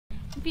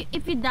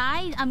If you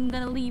die, I'm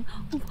gonna leave.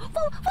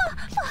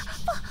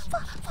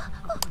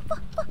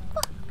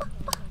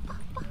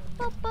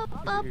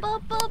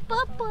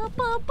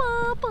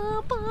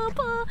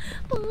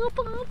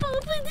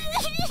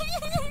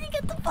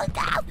 Get the fuck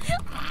out!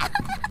 I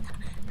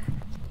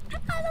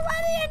don't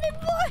want it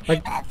anymore. I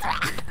don't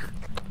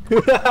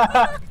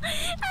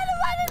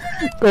want it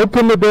anymore.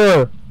 Open the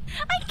door.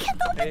 I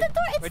can't open the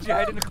door. It's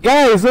locked.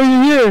 Guys, are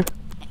you here?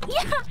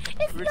 Yeah,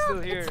 it's We're locked.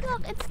 still here. It's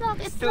locked. It's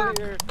locked. It's Still locked.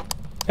 here.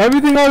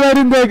 Everything alright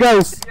in there,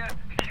 guys?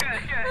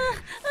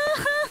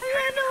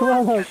 Come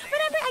on.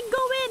 Whenever I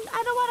go in,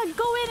 I don't want to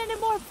go in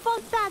anymore.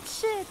 Fuck that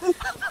shit.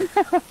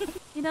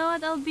 You know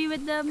what? I'll be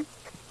with them.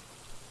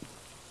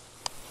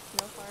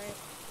 Go for it.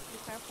 Be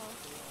careful.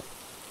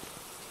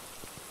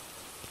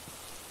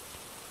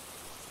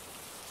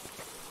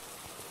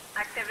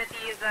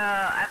 Activity is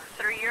at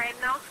 3 right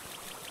now.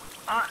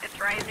 Oh, it's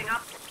rising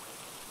up.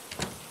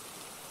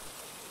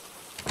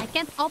 I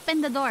can't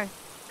open the door.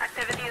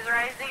 Activity is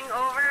rising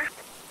over.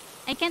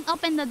 I can't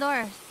open the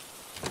door.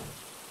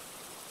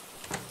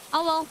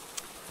 Oh well.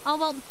 Oh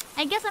well.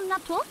 I guess I'm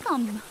not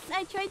welcome.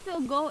 I tried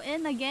to go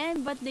in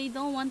again, but they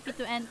don't want me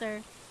to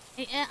enter.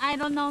 I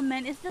don't know,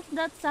 man. It's just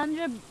that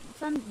Sandra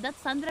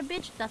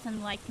bitch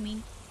doesn't like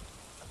me.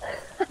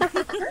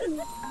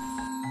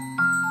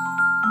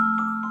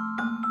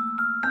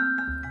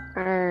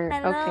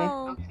 Hello. Okay.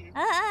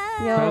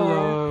 Yo.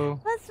 Hello.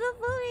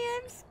 Phasmophobia,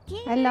 I'm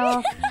scared.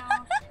 Hello.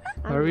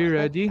 Are we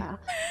ready?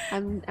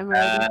 I'm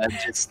ready.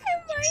 Just Am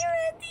I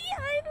ready?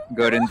 I don't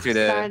got into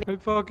the. I'm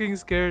fucking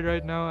scared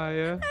right now,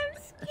 Aya. I'm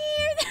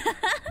scared.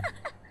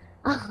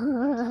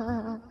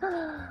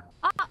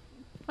 Oh,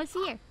 what's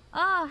here?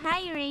 Oh,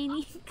 hi,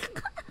 Rainy.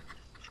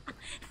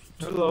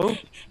 Hello.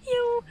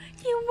 You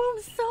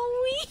move so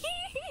weird.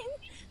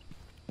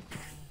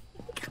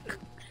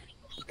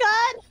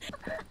 God!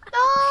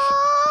 No!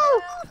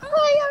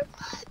 Why are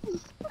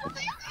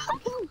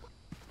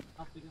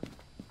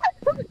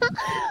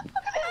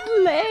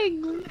leg?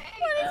 What is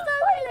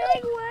that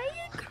leg? Why are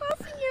you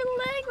crossing your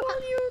leg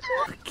while you're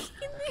walking?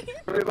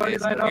 Everybody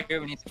line up.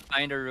 We need to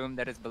find a room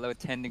that is below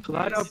 10 degrees.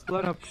 Line up,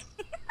 line up.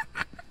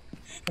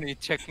 Are you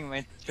checking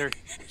my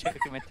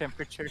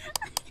temperature?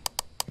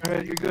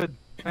 Alright, you're good.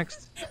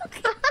 Next.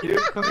 You,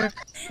 come here.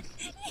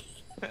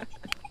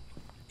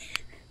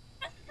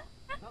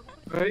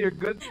 Alright, you're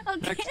good. Okay,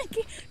 Next.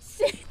 okay.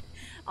 Shit.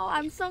 Oh,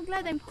 I'm so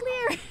glad I'm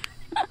clear.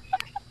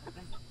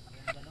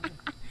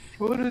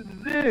 What is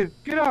this?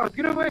 Get out!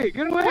 Get away!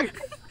 Get away!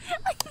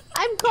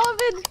 I'm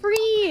COVID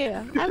free!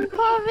 I'm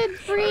COVID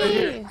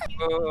free!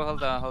 Oh,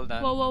 hold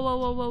on.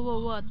 Whoa,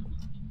 what?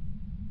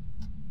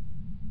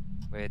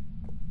 Wait,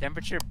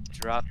 temperature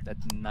dropped at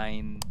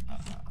 9.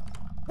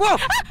 Whoa!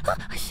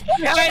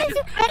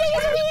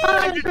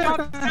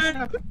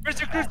 Where's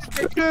your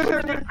crucifix? Where's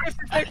your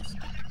crucifix?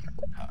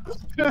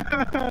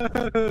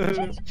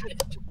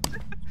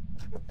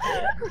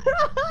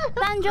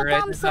 Sandra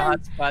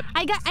Thompson.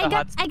 I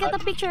got a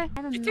picture.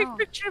 I don't know. Take a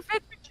picture of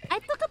it. I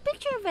took a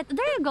picture of it.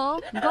 There you go.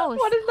 Ghost.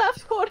 What is that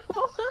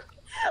photo?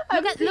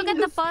 Look at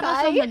the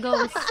photos of the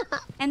ghost.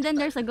 And then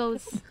there's a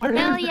ghost.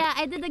 Hell yeah,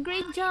 I did a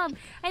great job.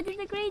 I did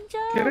a great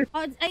job.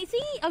 Oh, I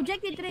see.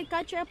 Objective to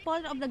capture a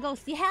photo of the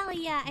ghost. Hell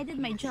yeah, I did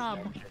my job.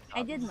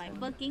 I did my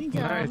fucking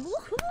job. Nice.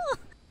 Woohoo!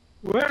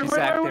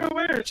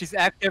 Where? She's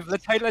active.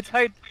 Let's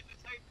hide.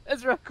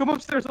 Ezra, Come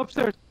upstairs,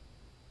 upstairs.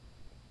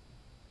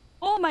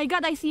 Oh my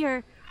god, I see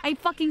her. I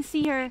fucking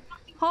see her.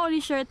 Holy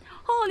shit.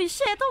 Holy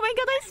shit. Oh my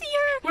god, I see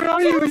her. Where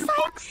are you, you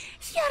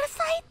She out of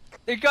sight.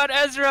 they got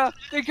Ezra.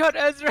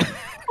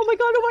 Oh my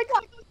god, oh my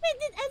god! Wait,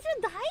 did Ezra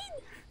die?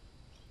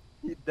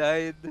 He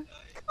died.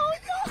 Oh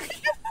no.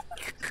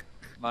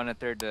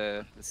 Monitor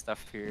the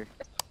stuff here.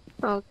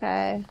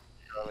 Okay.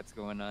 What's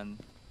going on?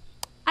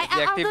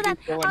 I'll do that.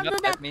 Going I'll up, do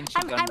that. means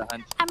she's on the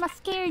hunt. I'm a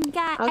scared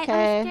guy.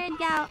 Okay. I'm a scared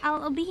gal.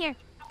 I'll be here.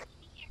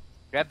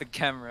 Grab the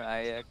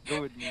camera.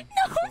 Go with me.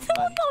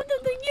 No,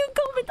 you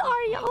go with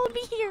Arya. I'll be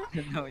here.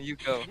 No, you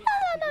go.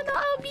 No,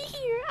 I'll be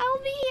here.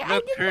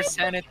 Look, her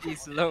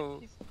sanity's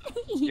low.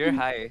 You're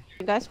high.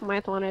 You guys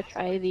might want to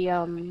try the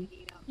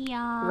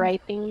Yeah.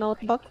 writing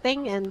notebook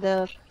thing and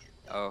the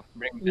Oh,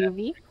 bring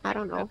UV. I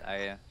don't know. that,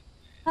 Aya.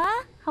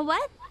 Huh?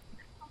 What?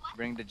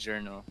 Bring the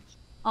journal.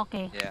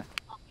 Okay. Yeah.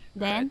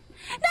 Then?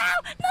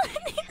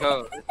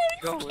 Go.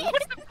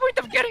 What's the point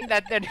of getting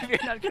that then if you're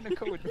not gonna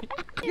go with me?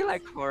 You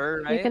like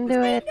horror, right? You can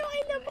do it. No,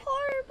 I love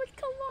horror, but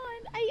come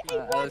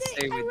on. I'll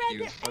stay with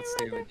you. I'll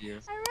stay with you.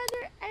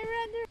 I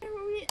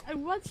rather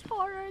watch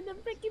horror than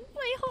freaking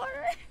play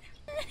horror.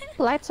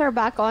 Lights are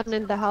back on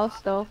in the house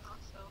though.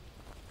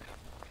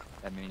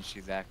 That means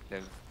she's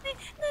active.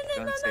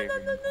 No. Don't save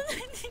her.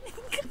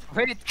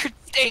 Wait,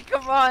 stay!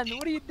 Come on!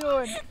 What are you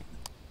doing?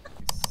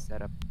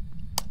 Set up.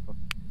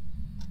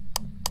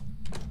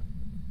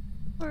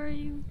 Where are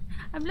you?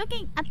 I'm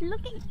looking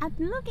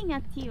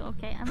at you.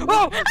 Okay. I'm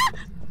Oh!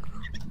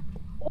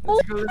 Oh!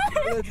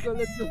 Let's go.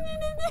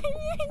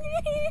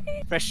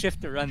 Press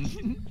shift to run.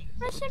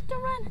 Press shift to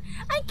run.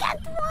 I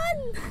can't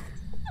run.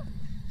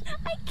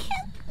 I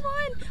can't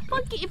run.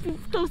 Monkey, if you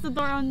close the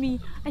door on me,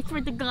 I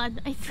swear to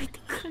God. I swear to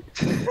God.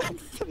 I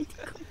swear to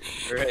God.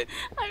 Alright,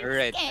 I'm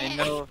alright.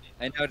 scared.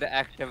 I know the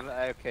active.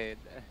 Okay,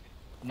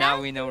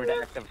 now we know where the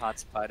active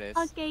hotspot is.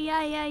 Okay,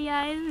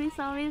 yeah. We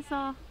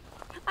saw.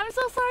 I'm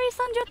so sorry,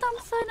 Sandra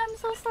Thompson. I'm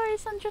so sorry,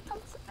 Sandra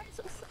Thompson. I'm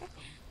so sorry.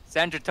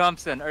 Sandra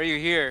Thompson, are you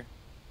here?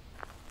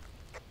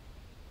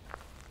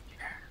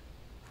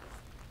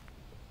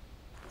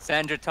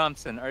 Sandra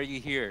Thompson, are you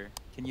here?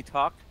 Can you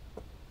talk?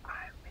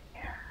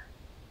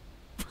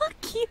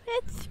 Fuck you,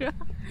 Ezra.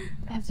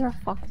 Ezra,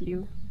 fuck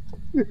you.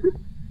 They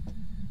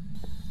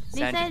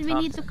Sandra said we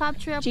need to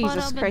capture a photo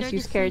Jesus of the Christ, dirty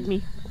you scared scene.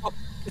 me. Oh,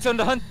 it's on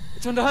the hunt!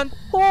 It's on the hunt!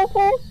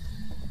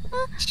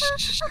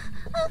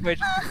 Wait.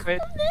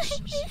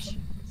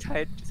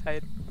 Just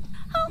hide.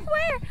 Oh,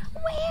 where?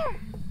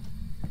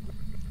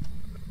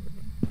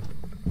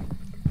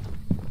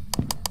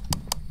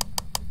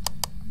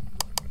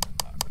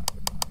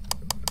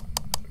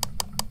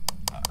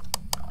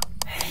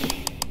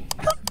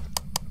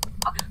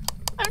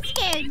 I'm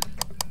scared.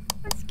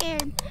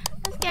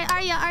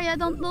 Arya,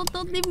 don't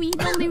leave me.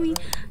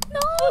 No,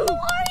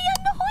 Arya,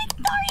 no,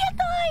 Arya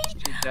died.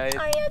 She died.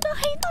 Arya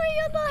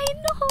died.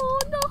 No.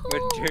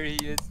 But there he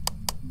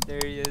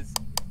is.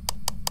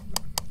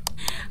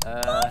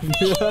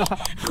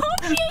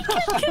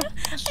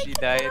 She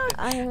died.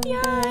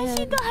 Yeah,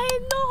 she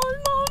died. No,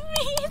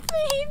 mommy,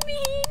 save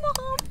me,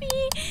 mommy.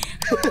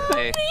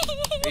 Hey,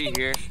 are you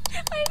here?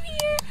 I'm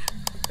here.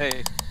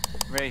 Hey,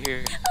 I'm right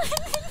here.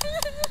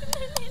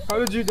 How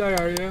did you die,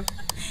 Arya?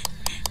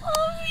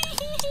 Mommy.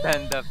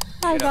 Stand up.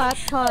 I Get up. got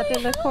caught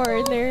in the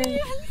corner. I'm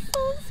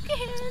so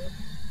scared.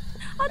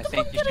 I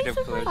think you should have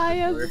closed I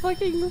the am door.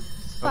 fucking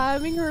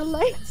spamming her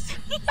lights.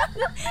 I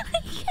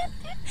can't.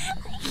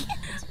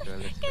 Let's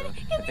go.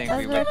 I think we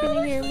Ezra, went. can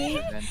you hear me?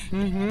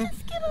 Mm-hmm.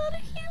 Let's get out of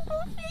here,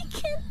 mommy. I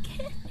can't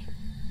get.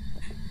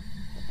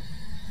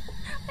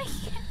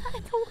 I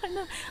don't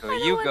wanna. So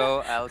you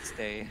go, I'll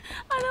stay.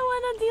 I don't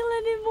wanna deal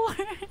anymore.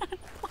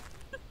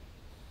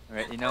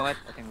 Alright, you know what?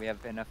 I think we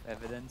have enough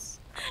evidence.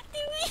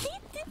 Did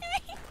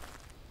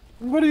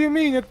we? What do you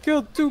mean? It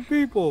killed 2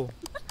 people.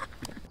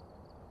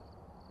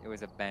 It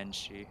was a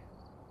banshee.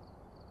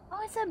 Oh,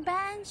 it's a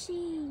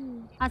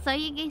banshee. So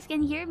you guys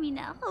can hear me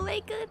now. Oh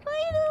my God,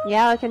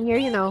 Yeah, I can hear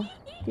you now.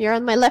 You're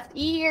on my left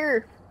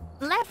ear.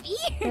 left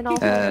ear. And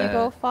also, if you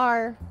go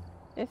far.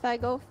 If I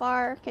go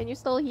far, can you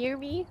still hear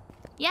me?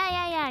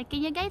 Yeah.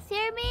 Can you guys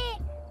hear me?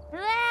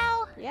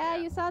 Hello? Yeah,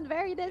 you sound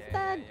very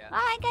distant. Yeah. Oh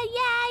my God,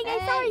 yeah,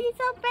 Hey. sorry, you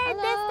so very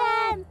Hello.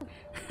 distant.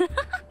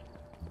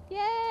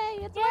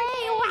 Yay, it's Yay,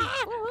 working.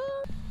 wow.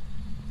 Woohoo.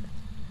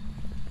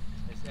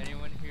 Is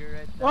anyone here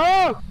right now?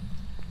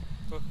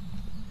 Oh!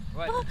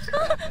 What?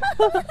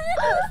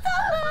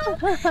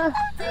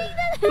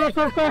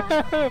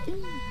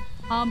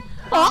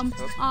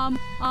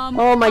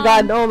 Oh my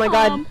god, oh my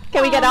god.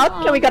 Can we get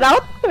out? Can we get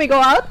out? Can we go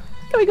out?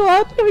 Can we go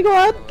out? Can we go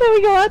out? Can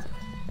we go out?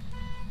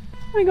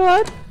 Can we go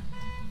out?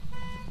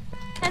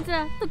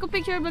 Ezra, took a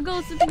picture of a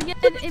ghost if you get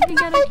it.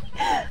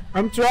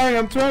 I'm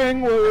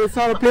trying. Well, it's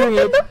not appearing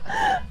yet.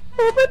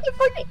 Open the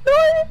fucking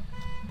door!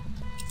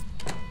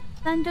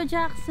 Sandra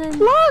Jackson.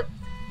 Lock!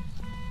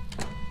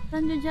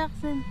 Sandra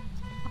Jackson.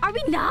 Are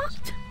we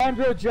knocked?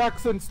 Andrew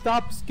Jackson,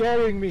 stop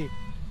scaring me.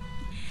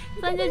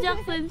 Sandra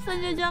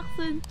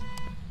Jackson.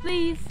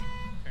 Please.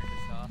 Turn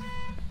this off.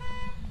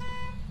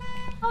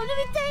 Oh, let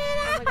me turn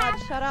Oh it my god,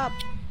 off. shut up.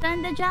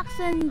 Sandra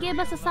Jackson, give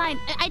us a sign.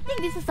 I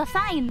think this is a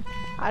sign.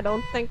 I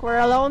don't think we're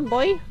alone,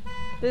 boy.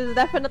 This is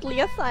definitely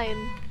a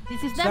sign.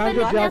 This is Sandra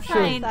definitely a Jackson.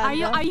 sign. Are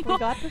you We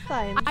got the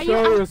sign. are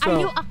Show you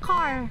yourself. a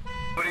car?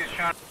 What are you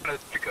trying to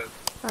speak of?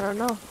 I don't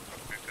know.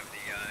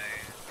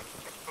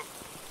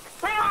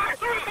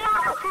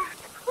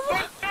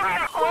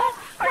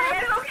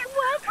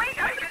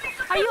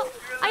 Are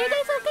you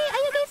guys okay?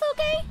 Are you guys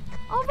okay?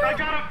 Over. I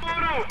got a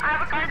photo! I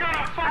got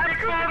a fucking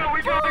photo! We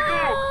gotta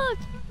go! Fuck.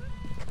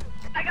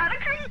 I gotta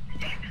go!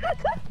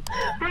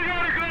 We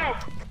gotta go!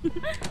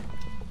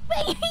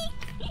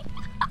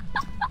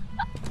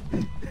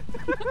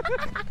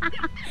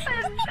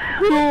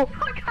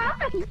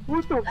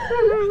 What the fuck?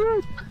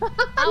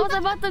 I was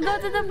about to go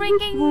to the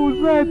freaking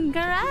Who's that?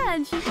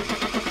 garage.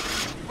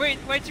 Wait,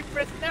 why'd you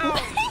press no?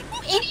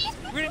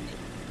 We didn't-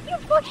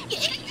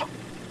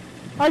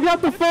 I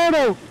got the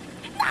photo.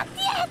 Not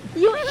yet.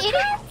 You idiot!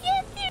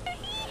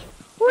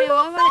 Wait,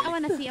 I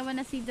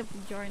wanna see the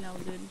journal,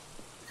 dude.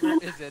 Where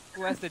is it?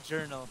 Who has the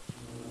journal?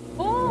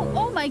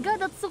 Oh my God,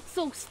 that looks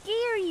so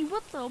scary.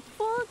 What the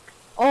fuck?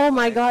 Oh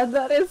my god,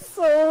 that is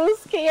so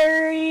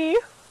scary!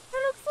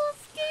 That looks so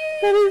scary.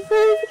 That is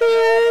so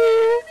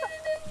scary!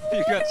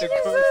 You got the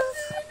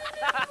ghost.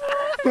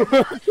 It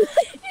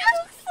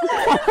looks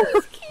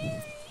so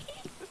scary.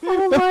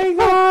 Oh my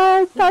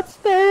god, that's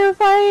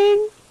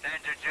terrifying!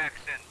 Sandra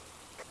Jackson.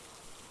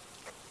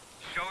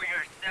 Show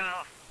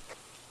yourself.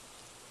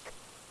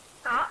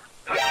 Huh?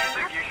 Don't you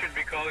think you should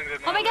be calling them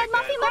Oh my God,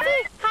 Muffy.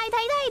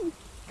 Hide.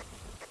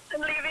 I'm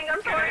leaving,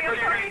 I'm sorry.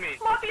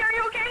 Muffy, are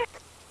you okay?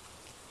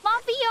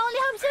 Muffy, you only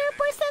have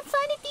 0%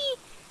 sanity.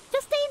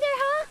 Just stay there,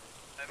 huh?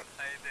 I'm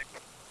hiding.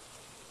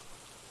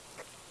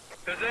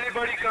 Does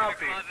anybody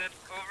copy? Closet.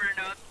 Over and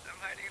out. I'm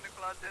hiding in the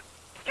closet.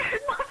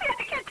 Mommy,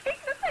 I can't take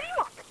this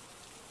anymore.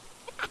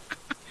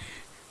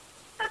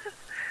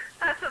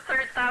 That's the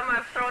third time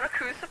I've thrown a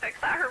crucifix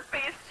at her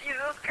face.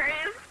 Jesus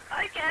Christ,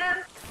 I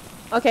can't.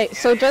 Okay,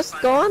 so just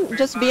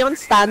be on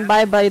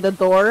standby by the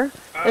door.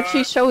 If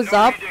she shows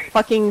up,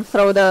 fucking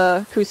throw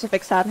the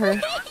crucifix at her.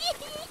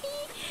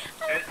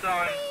 It's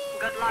on.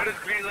 Good What luck. does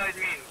green light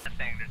mean?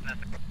 Nothing. There's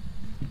nothing.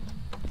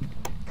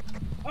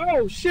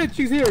 Oh shit,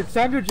 she's here.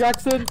 Sandra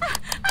Jackson,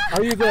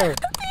 are you there?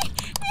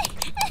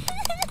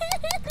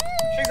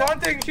 She's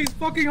hunting. She's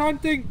fucking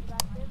hunting.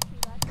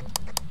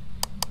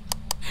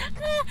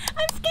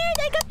 I'm scared.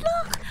 I got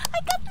locked. I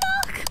got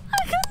locked. I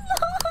got locked.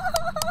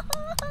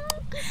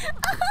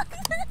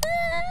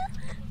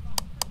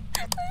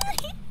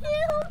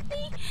 Help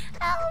me.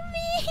 Help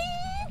me.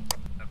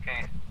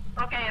 Okay.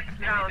 Okay, it's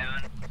down.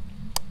 Down.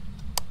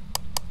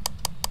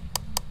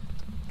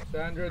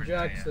 Sandra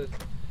Jackson,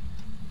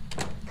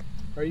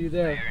 are you Are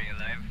there? you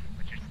alive?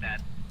 What's your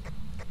stat?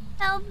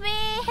 Help me.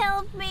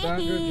 Help me.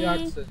 Sandra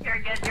Jackson, You're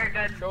good, you're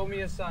good. show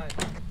me a sign.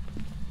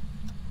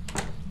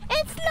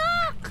 It's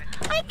locked.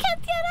 I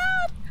can't get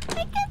out.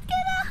 I can't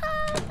get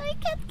out. I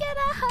can't get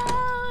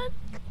out.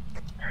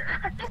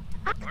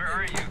 Where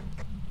are you?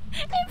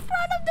 In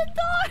front of the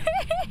door.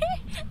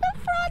 The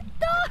front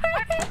door.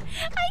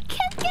 I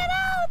can't get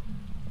out.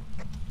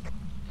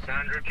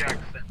 Sandra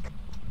Jackson.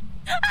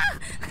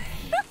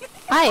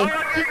 Hi. Oh, I'm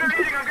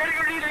getting a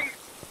reading.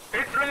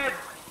 It's red.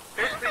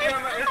 It's I'm scared. I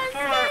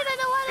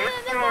don't want it It's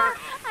anymore. 4.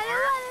 I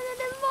don't want it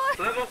anymore.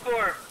 Level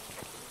 4.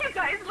 You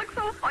guys look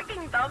so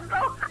fucking dumb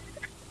though.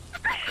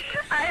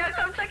 I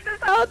come check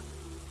this out.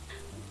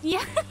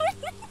 Yeah.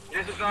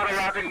 This is not a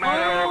rapping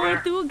matter Oh,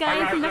 over. two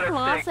guys in the I'm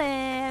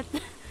closet.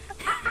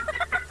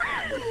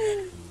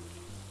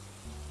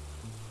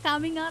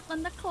 Coming out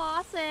on the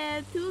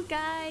closet. Two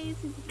guys.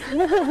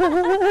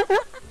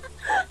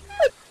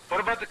 What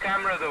about the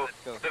camera though?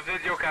 Let's go. The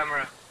video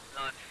camera.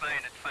 No, it's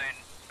fine. It's fine.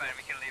 It's fine.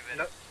 We can leave it.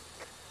 No.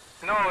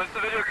 No, it's the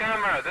video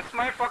camera. This is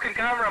my fucking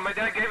camera. My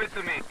dad gave it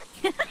to me.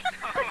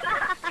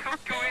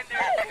 Don't go in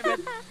there. Damn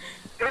it.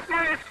 It's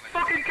my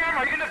fucking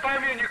camera. You're gonna buy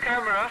me a new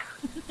camera?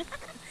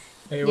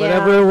 Hey,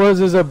 whatever it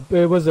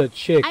was a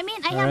chick. I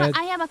mean, alright?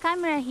 I have a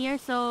camera here,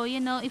 so you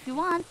know, if you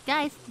want,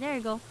 guys, there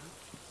you go.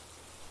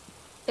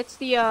 It's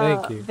the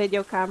Thank you.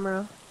 video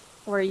camera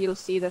where you'll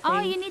see the thing. Oh,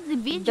 you need the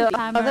video The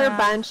camera. other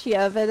banshee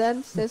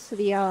evidence is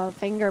the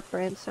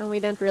fingerprints, and we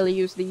didn't really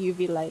use the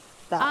UV light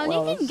that Oh,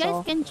 well. you so.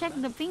 guys can check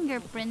the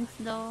fingerprints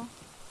though.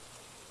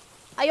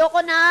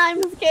 Ayoko na!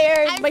 I'm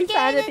scared! I'm My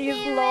scared sanity is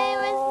anyway. I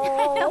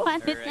don't low!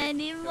 want it Alright, so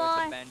anymore.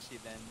 it's a banshee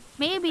then.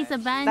 Maybe it's a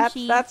That's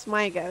banshee.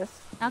 my guess.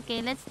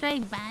 Okay, let's try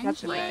That's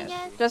banshee, my I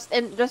guess.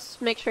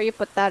 Just make sure you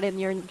put that in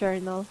your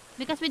journal.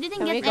 Because we didn't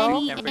Can we get go?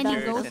 any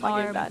Temperatures ghost and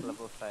orb. bad.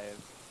 level 5.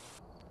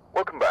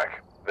 Welcome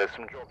back. There's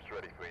some jobs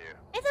ready for you.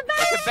 It's a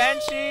banshee! It's a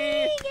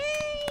banshee!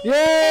 I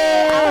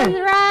was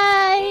Yay!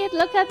 right!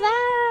 Look at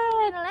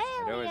that!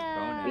 That was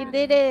bonus. We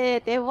did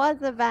it! It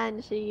was a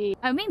banshee.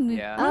 I mean, we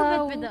Yeah. prove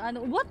it with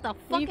the what the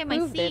fuck We am I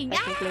proved it, seeing?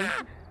 technically.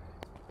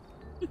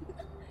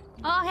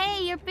 Oh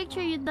hey, your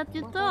picture that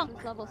you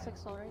took. Level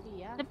 6 already,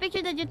 yeah. The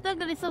picture that you took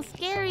that is so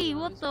scary.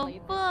 What the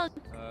fuck?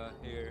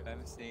 Here,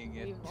 I'm seeing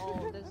it.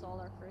 This is all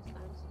our first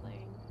times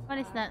playing. What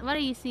is that? What are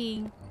you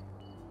seeing?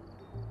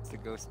 It's the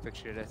ghost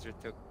picture that you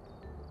took.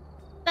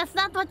 That's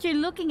not what you're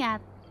looking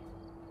at.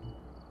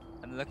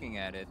 I'm looking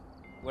at it.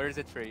 Where is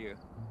it for you?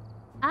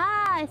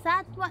 Ah, is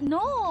that one?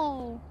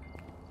 No.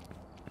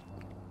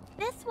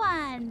 This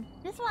one.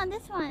 This one.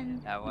 This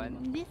one. That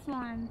one? This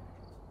one.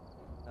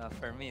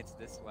 For me, it's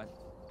this one.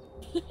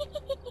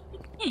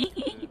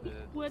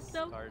 What the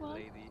scarred fuck?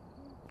 lady.